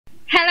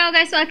Hello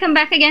guys, welcome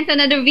back again to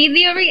another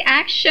video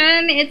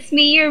reaction. It's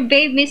me, your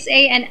babe, Miss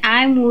A, and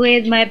I'm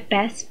with my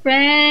best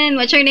friend.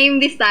 What's your name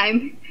this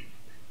time?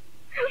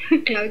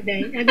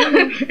 Cloud9. I don't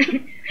know.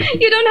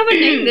 You don't have a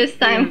name this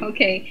time?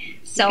 Okay.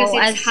 So because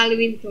it's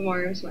Halloween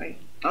tomorrow, so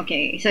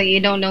okay, so you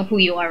don't know who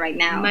you are right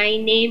now. my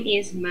name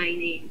is my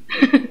name.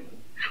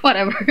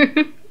 Whatever.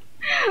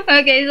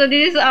 Okay, so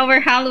this is our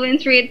Halloween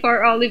treat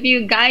for all of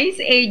you guys.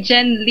 A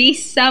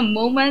Lisa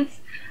moments.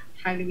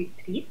 Halloween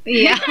treat?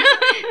 Yeah.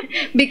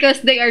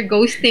 Because they are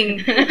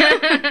ghosting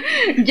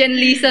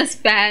Lisa's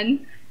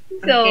fan.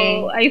 So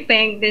Okay. I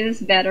think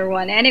this is better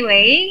one.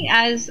 Anyway,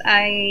 as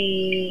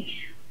I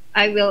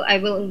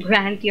will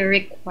grant your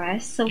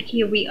request. So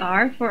here we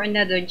are for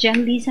another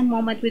Lisa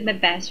moment with my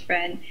best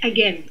friend.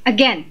 Again.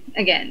 Again.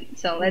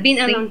 So let's Been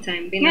a see. long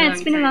time.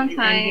 It's been a long and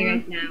time. I'm here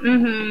right now.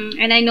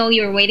 And I know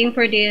you're waiting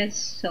for this.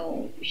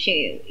 So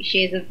she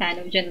is a fan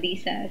of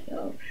Lisa.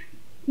 So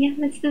yeah,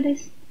 let's do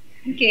this.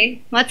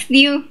 Okay. What's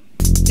new?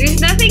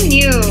 There's nothing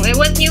new. I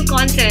want new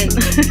content.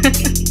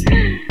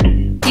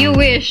 You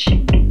wish.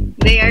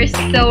 They are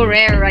so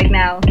rare right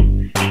now.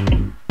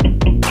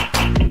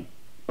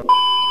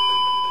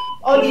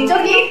 어디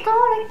저기?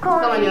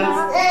 잠깐만요.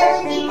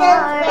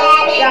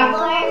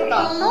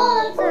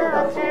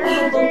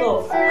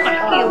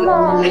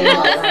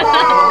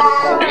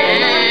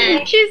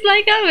 She's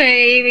like a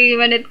baby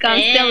when it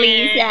comes to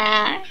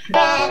Lisa.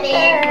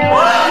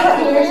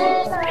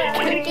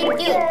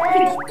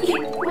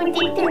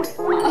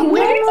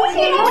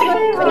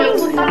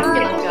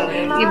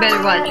 You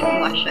better watch it.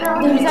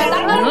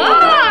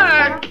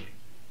 What?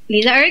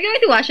 Lisa, are you going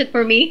to watch it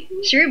for me?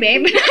 Sure,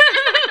 babe. She's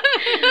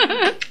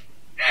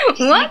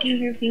What?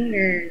 licking her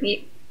finger.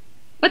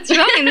 What's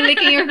wrong in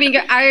licking your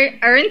finger?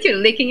 Aren't you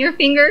licking your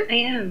finger? I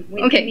am.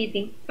 Wait, Okay.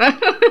 meeting.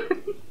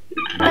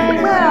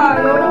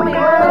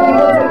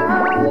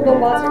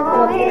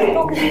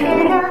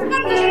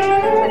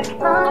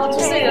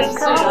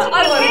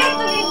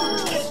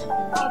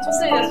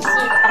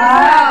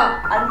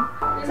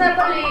 인사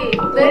빨리.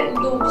 네?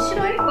 너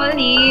싫어해?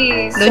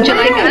 Funny. Don't you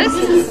like us?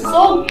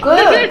 So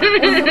good.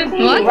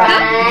 What?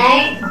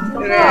 Right.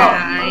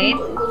 Right.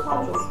 이거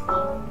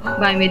사줘.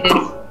 Buy me this.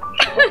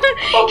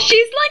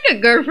 She's like a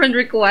girlfriend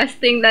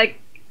requesting, like,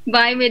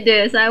 buy me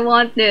this. I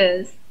want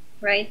this.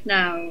 Right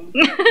now.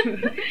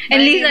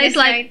 And Lisa is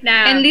like, right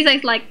now. and Lisa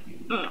is like,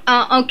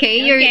 okay,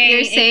 you're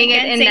Okay, saying I it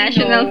can't in say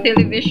national no.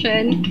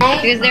 television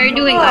because they're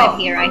doing live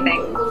here, I think.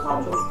 이거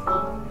사줘.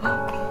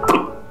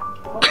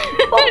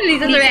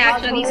 Lisa's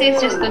reaction. Lisa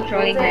is just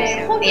controlling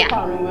herself. Yeah.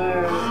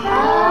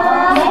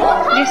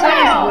 This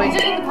one is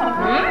good.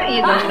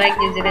 You don't like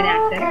New Zealand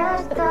accent?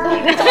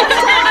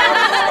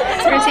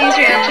 Rosie's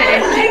reaction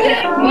is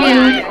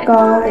yeah.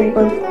 가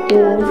이걸 또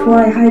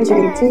좋아해 할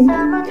줄이지?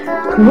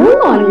 그런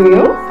거 아니에요?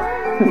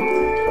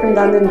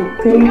 나는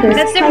브레이크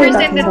That's the 스타일 first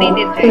time that they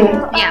did 같은데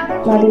that. Yeah.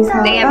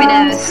 They have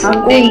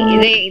마리사가 been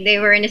자고 they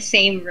were in the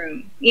same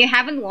room. You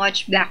haven't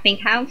watched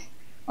Blackpink House?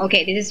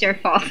 Okay, this is your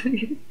fault.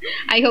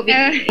 I hope you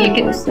can. I'll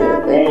try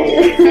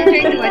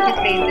to watch it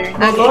later.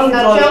 나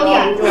저기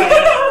안 좋아해.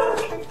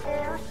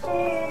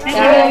 I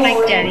don't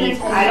like jellies.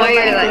 Oh,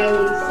 you're like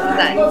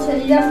that.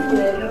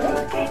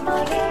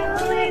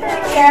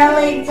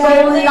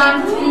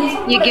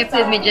 You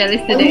gifted me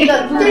jellies today.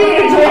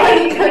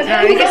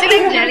 Because you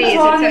like jellies,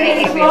 that's why I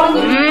gave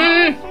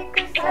it.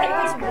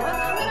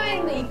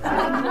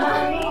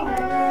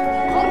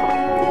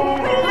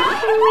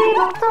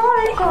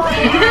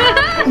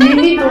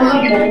 미니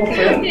도넛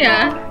먹어봤어요?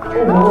 Yeah.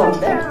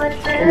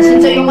 먹었는데?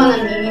 진짜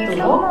요만한 미니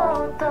도넛?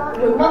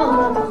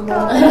 웬만한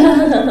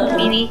도넛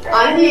Mini.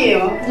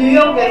 아니에요.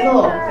 뉴욕에서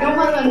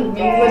요만한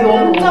미국에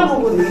너무 혼자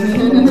먹은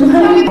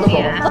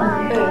Yeah.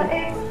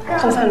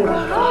 감사합니다.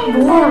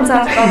 너무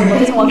감사하다는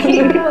거죠, 정확히.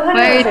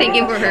 Why are you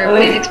thinking for her?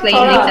 Please explain,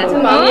 Lisa.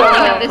 Oh, you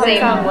have the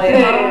same.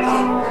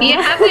 You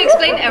have to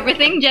explain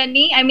everything,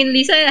 Jenny. I mean,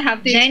 Lisa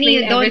have to Jenny, explain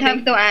you don't everything.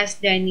 have to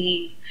ask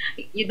Jenny.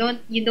 You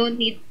don't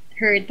need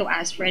her to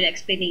ask for an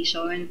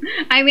explanation.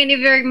 I mean, if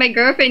you're my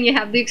girlfriend, you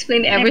have to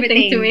explain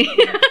everything to me.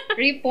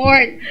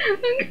 Report.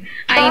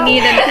 I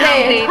need an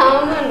update.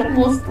 다음은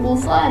뭐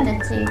써야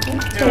되지, 이게?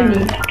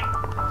 데니.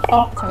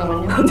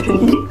 잠깐만요.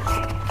 데니.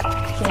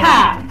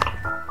 차.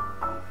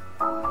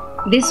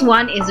 This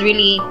one is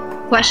really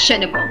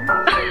questionable.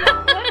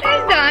 What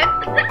is that?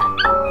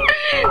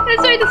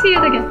 Let's try to see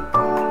it again.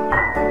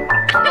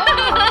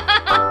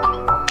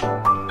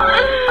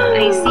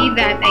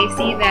 I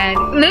see that.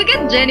 Look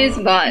at Jenny's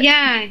butt.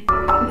 Yeah.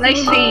 Like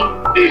she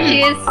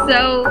is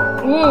so.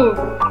 Ooh.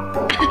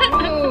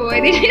 Oh, why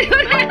did you do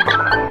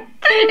that?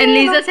 And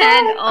Lisa's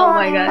hand. Oh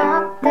my god.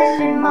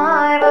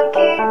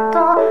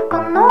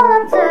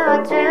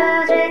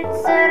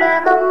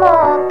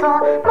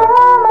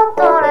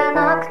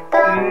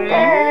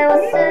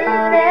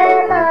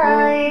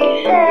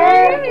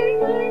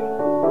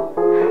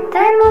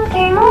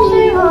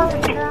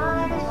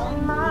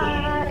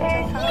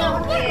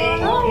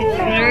 It's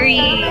blurry.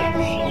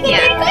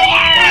 Yeah.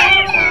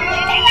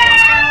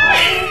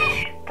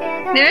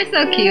 They're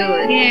so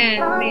cute.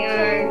 Yeah, they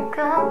are.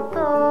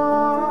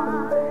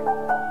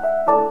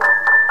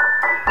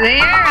 They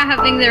are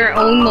having their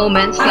own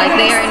moments, like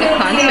they are in a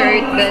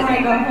concert,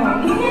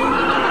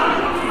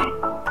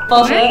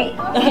 but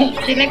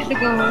she likes to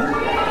go home.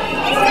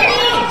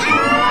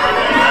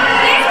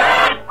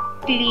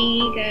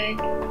 Really good.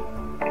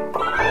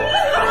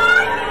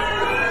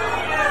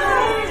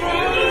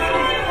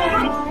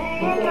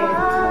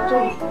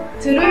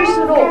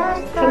 들을수록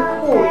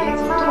좋고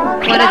이제 좀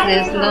What is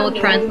this? No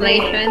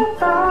translation?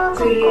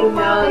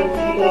 들으면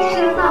되게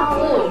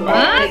신나고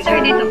What?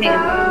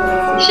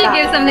 She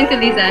gives something to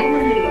Lisa.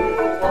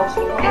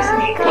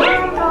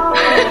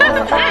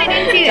 I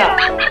didn't see it.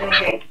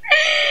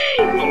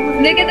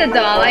 Look at the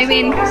doll. I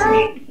mean,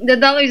 the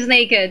doll is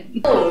naked.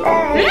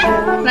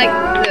 Like,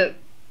 look.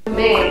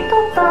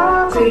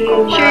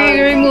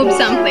 She removed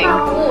something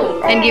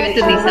and give it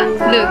to Lisa.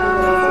 Look.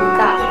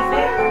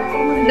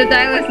 The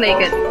doll is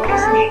naked.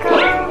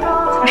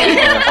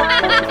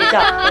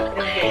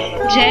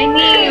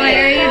 Jennie, why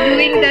are you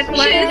doing that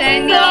one,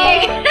 Jennie?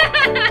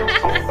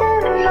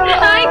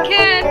 I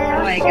can't.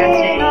 Oh my god,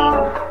 Jennie.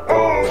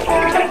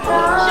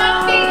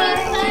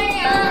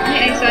 I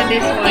saw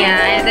this one.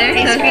 Yeah, there's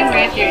Ice cream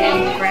right here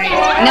in price.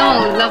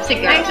 No,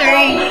 Lovesick Girl. I'm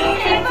sorry.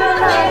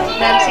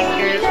 Lovesick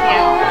Girl.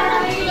 Yeah.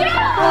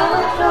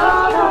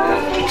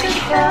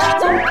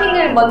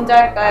 쇼핑을 먼저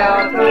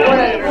할까요?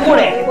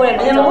 돌고래.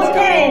 왜냐면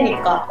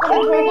호텔이니까.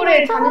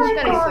 돌고래 자는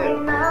시간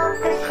있어요.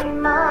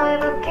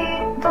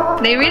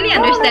 They really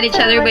understand each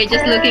other by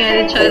just looking at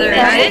each other,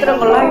 right? 들은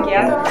걸로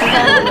할게요.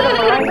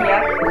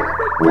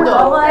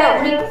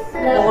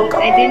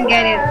 I didn't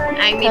get it.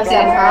 I me too.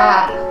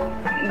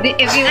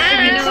 If you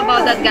know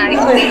about that, guys,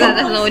 please let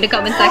us know in the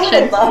comment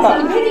section.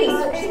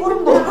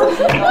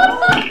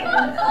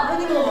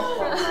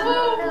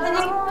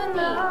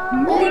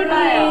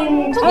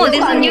 Oh,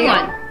 this is a new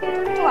one.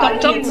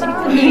 Top.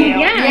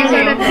 Yeah, I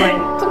saw that one.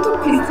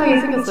 톡톡 비슷하게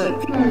생겼어요.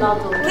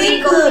 나도.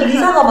 케이크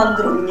리사가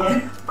만들었네.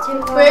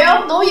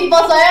 왜요? 너무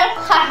이뻐서요?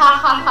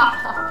 하하하하.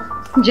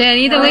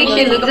 Jennie, the way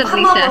she looks at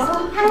Lisa.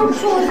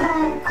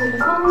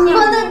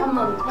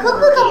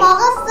 그거가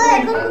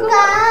먹었어요. 그거가.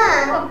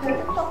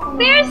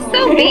 They're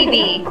so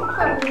baby.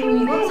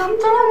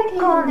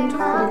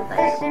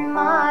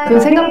 그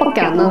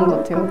생각밖에 안 나는 것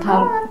같아요.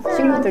 다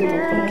친구들도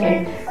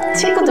그렇게.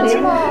 친구들이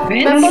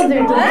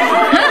멤버들도.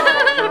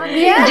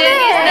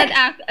 Jennie is not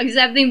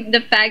accepting the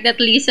fact that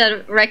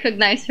Lisa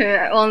recognized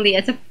her only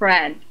as a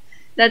friend.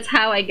 That's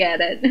how I get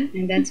it.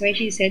 And that's why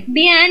she said,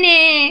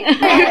 미안해.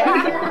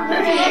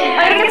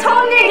 이렇게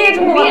처음 얘기해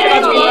준 것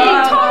같아가지고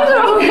처음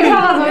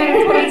들어보면서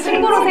우리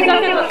친구로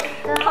생각해서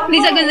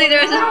Lisa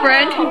considers us a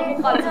friend.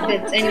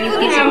 that's a new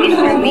piece of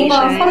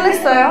뭔가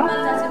information. 설렜어요?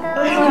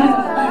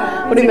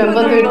 우리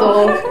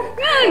멤버들도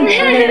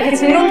이렇게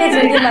즐겁게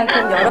즐길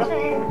만큼 여러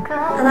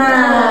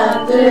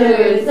하나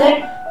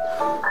둘셋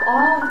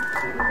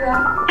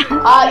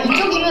아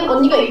이쪽이면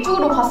언니가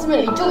이쪽으로 갔으면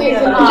이쪽에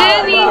있구나.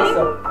 Jennie.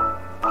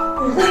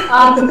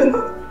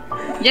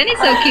 Jennie's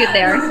so cute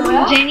there.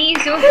 Jennie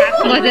is so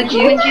happy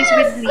when she's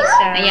with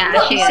Lisa. Yeah,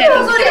 she is.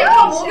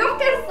 목소리가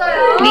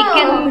목욕했어요. We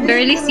can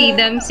barely see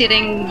them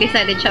sitting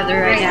beside each other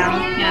right now.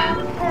 Yeah.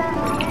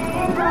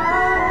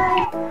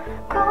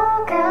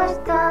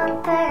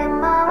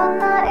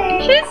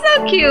 She's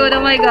so cute. Oh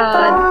my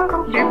god.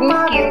 They're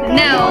both cute.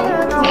 No,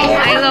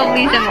 I love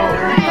Lisa more.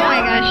 Oh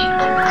my gosh.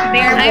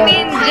 They're I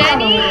mean,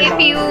 Jennie, if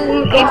you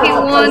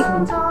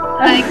want,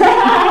 like,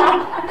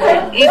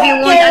 if you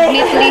won't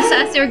admit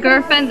Lisa as your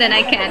girlfriend, then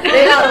I can't.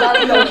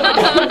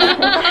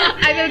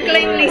 I will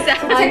claim Lisa.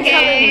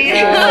 Okay.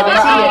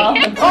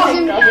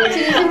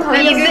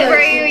 That's good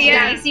for you,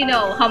 yeah. Guys, you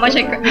know how much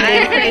I'm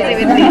crazy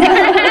with Lisa.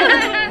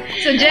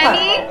 So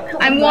Jennie,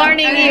 I'm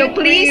warning you.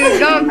 Please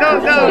go.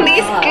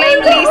 Please claim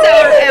Lisa,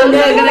 or else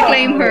I'm gonna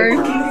claim her.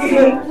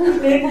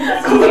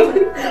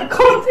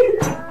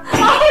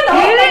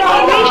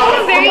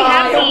 She's very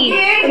happy. I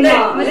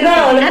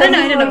don't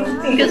know.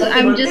 Because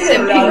I'm just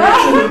simply.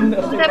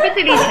 What happened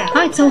to Lisa?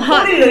 Oh, it's so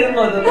hot.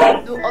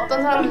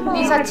 어떤 사람은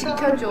리사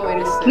지켜줘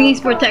이랬어.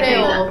 Please protect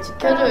그래요, Lisa.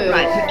 지켜줘요.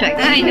 Right, protect.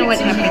 I know what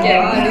happened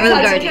there.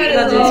 We'll guard you. I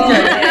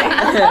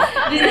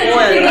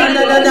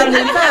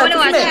wanna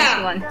watch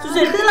this one.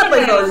 수수에 큰일 날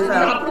뻔했어,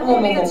 리사야.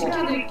 어머머머.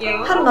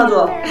 한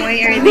가져와.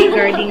 Why are they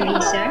guarding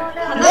Lisa?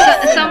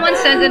 Someone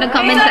said in the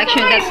comment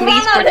section that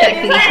please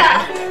protect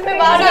Lisa. 왜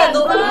말을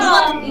너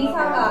누가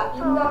리사가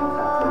인간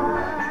같은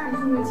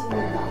웃음을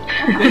짓는다.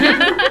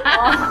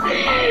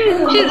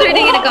 She's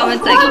reading in the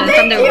comment section,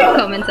 from the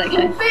comment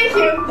section. Thank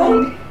you.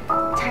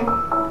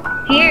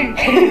 Here.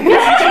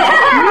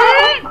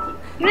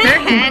 Her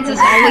hands has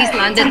always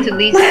landed to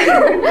Lisa.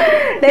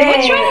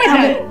 What's wrong with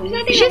her?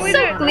 She's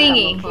so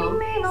clingy.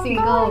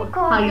 Single,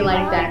 how you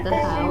like that?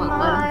 That's how I want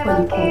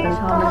one for you.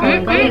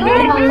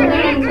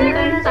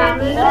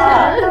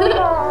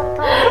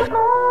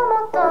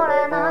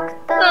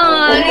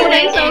 Oh,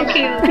 Lisa's so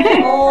cute.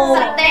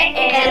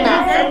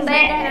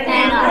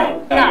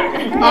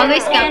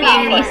 Always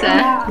copying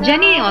Lisa.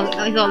 Jennie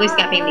is always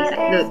copying Lisa.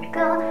 Look.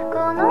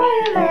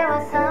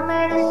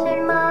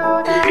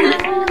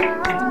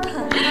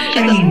 I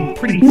mean,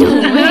 pretty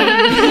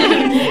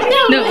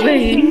No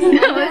way.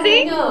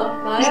 See?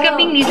 She's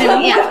copying Lisa.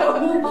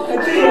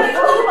 Yeah.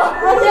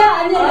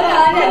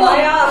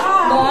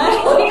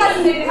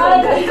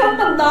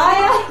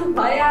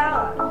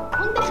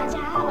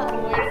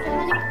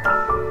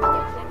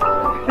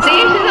 See,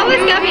 she's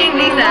always copying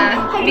Lisa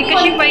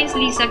because she finds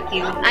Lisa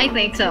cute. I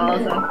think so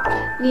also.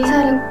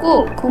 리사를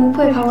꼭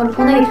공포의 방으로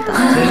보내겠다.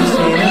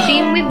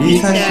 Same with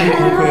리사 씨 Lisa.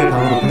 공포의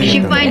방으로 She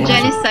보내겠다고. finds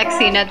Jenny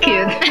sexy, not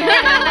cute.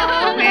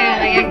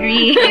 Yeah, I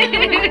agree.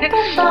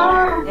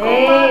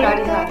 에이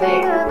라리사 네.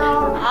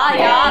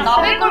 아야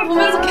남의 걸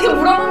보면서 계속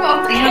물어보면 I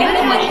어떡해.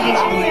 haven't watched this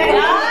one.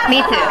 Me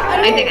too.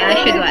 I think I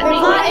should watch.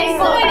 아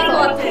엑소맨인 것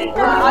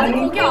같아. 아직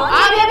공개 미안.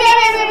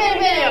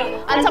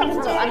 안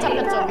잡혔죠. 안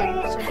잡혔죠.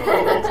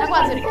 죄송합니다.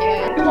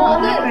 사과드릴게요.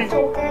 저는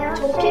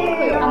저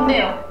핑크요. 안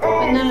돼요.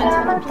 왜냐면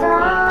저는 저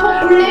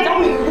볼래?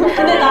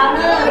 근데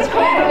나는 저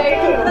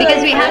핑크.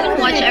 Because we haven't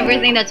watched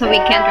everything, that's why we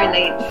can't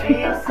relate.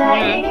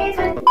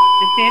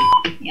 That's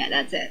it? Yeah,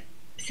 that's it.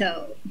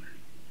 So,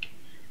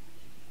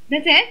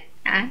 That's it?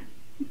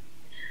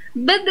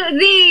 but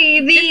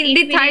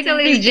the title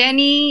is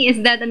Jenny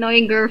is that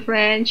annoying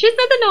girlfriend. She's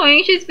not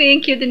annoying. She's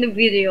being cute in the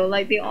video.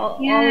 Like they all.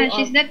 Yeah, all-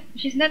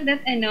 she's not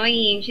that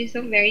annoying. She's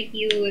so very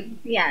cute.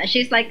 Yeah,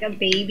 she's like a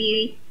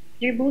baby.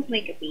 They're both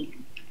like a baby.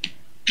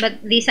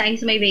 But Lisa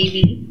is my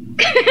baby.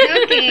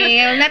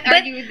 Okay, I'll not But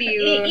argue with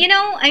you. you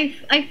know,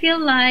 I feel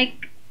like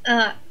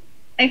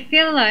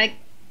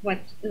what,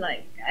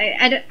 like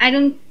I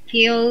don't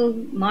feel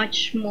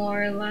much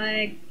more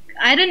like,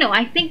 I don't know.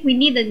 I think we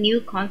need a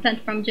new content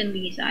from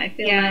Lisa. I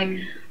feel Yeah. like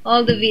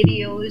all the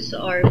videos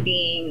are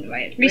being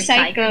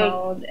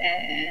recycled,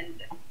 and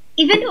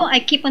even though I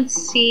keep on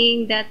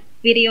seeing that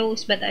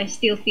videos, but I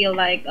still feel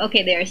like,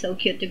 okay, they are so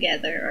cute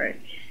together, or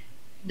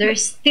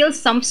there's still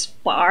some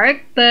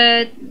spark,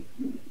 but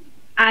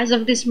as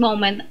of this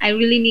moment, I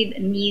really need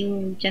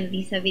new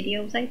Lisa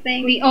videos, I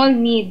think. We all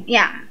need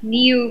Yeah,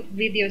 new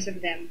videos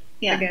of them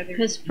yeah, together.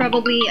 because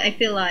probably I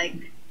feel like,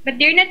 But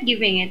they're not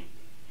giving it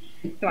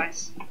to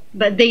us.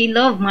 but they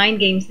love mind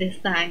games this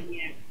time.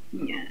 Yeah.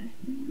 Yeah,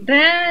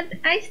 but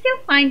I still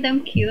find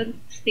them cute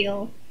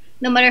still.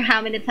 No matter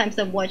how many times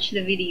I watch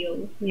the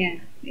video, Yeah.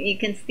 you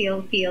can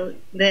still feel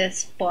the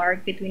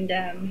spark between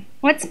them.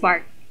 What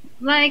spark?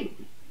 Like,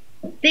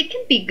 they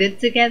can be good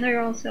together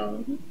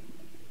also.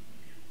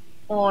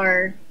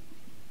 Or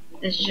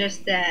it's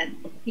just that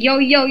Yo,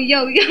 yo,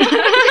 yo, yo.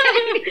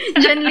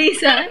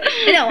 Lisa.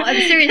 No,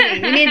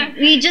 seriously,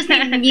 we just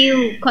need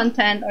new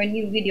content or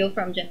new video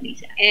from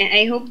Lisa. And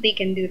I hope they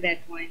can do that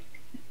one.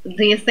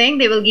 Do you think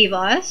they will give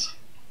us?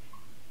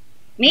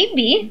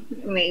 Maybe.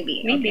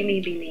 Maybe. Maybe,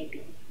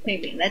 okay.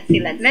 maybe. Let's see.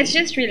 Let's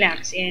just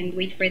relax and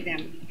wait for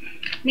them.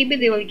 Maybe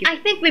they will give. I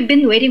think we've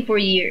been waiting for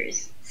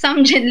years.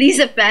 Some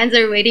Lisa fans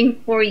are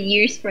waiting for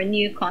years for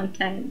new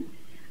content.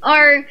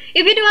 Or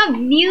if you do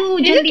have new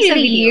Is it Lisa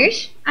really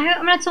videos,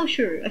 I'm not so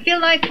sure. I feel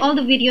like all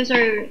the videos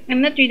are. I'm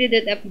not really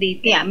that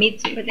updated. Yeah, me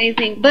too. But I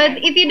think. But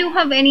if you do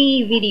have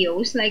any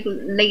videos, like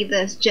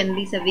latest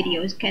Lisa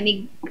videos, can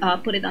you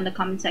put it on the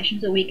comment section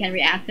so we can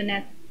react on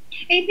it?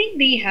 I think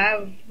they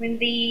have when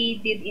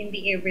they did in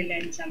the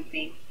Everland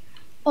something.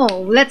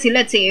 Oh, let's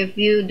see. If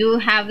you do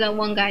have that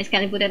one, guys,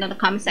 can you put it on the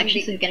comment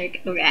section so you can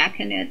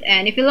react on it?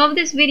 And if you love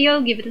this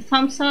video, give it a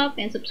thumbs up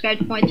and subscribe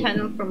to my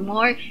channel for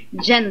more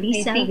Lisa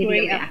I think video we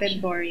reaction.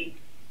 acted boring.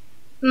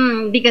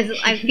 Because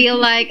I feel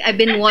like I've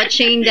been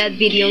watching that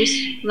videos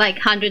like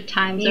 100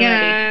 times already.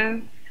 Yeah.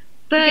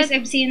 But Because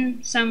I've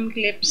seen some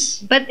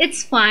clips. but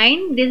it's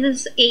fine. This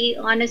is a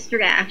honest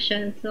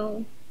reaction,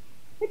 so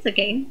it's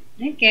okay.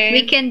 Okay.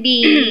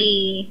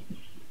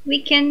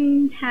 We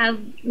can have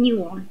new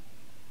one.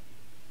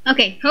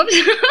 Okay, hope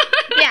so.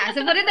 Yeah,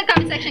 so put it in the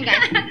comment section,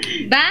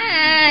 guys.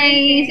 Bye.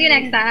 See you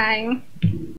next time.